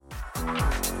And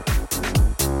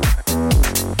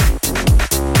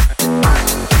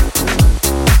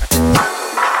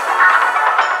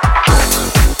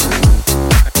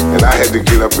I had to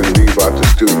get up and leave out the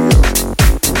studio.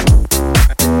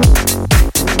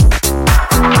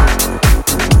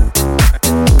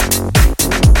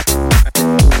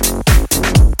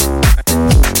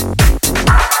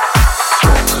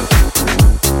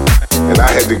 And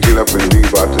I had to get up and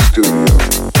leave out the studio.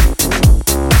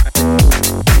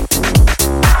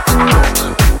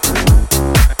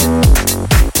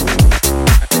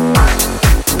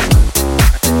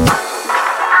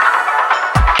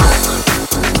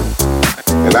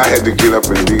 And I had to get up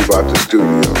and leave out the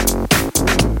studio.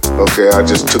 Okay, I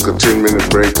just took a 10-minute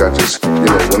break. I just,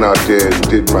 went out there and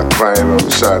did my crying on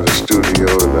the side of the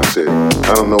studio. And I said,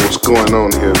 I don't know what's going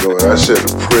on here, Lord. I said a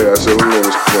prayer. I said, I don't know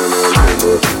what's going on here,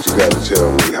 Lord. But you got to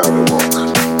tell me how to walk.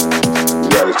 You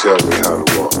got to tell me how to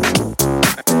walk.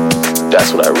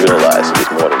 That's when I realized it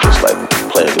was more than just like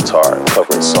playing guitar and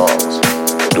covering songs,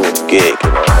 doing a gig.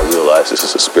 I realized this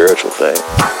is a spiritual thing.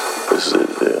 This is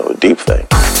a deep thing.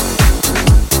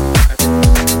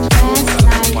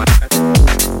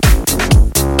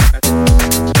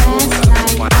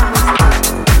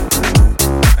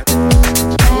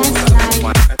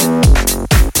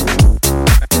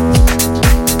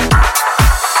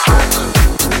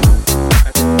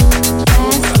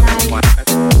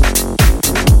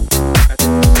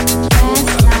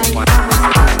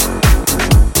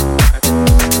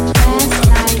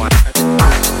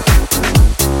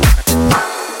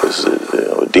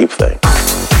 Deep thing.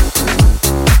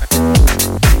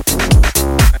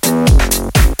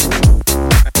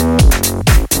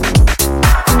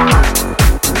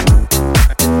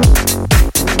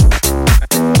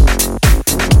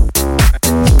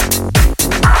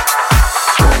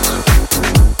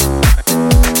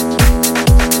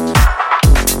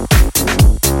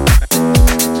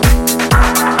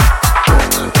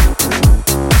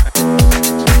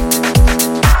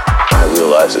 I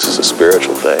realize this is a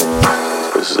spiritual thing.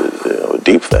 This is a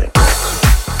deep thing.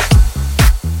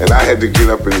 And I had to get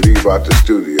up and leave out the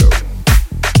studio.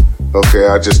 Okay,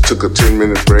 I just took a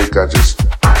 10-minute break. I just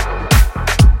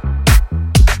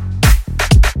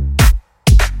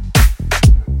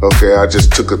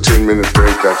took a 10-minute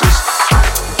break.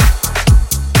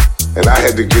 And I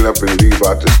had to get up and leave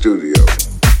out the studio.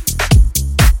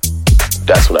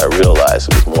 That's when I realized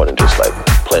it was more than just like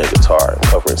playing guitar and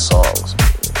covering songs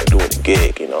and doing a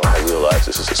gig. I realized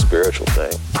this is a spiritual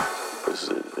thing. This is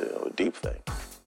a deep thing.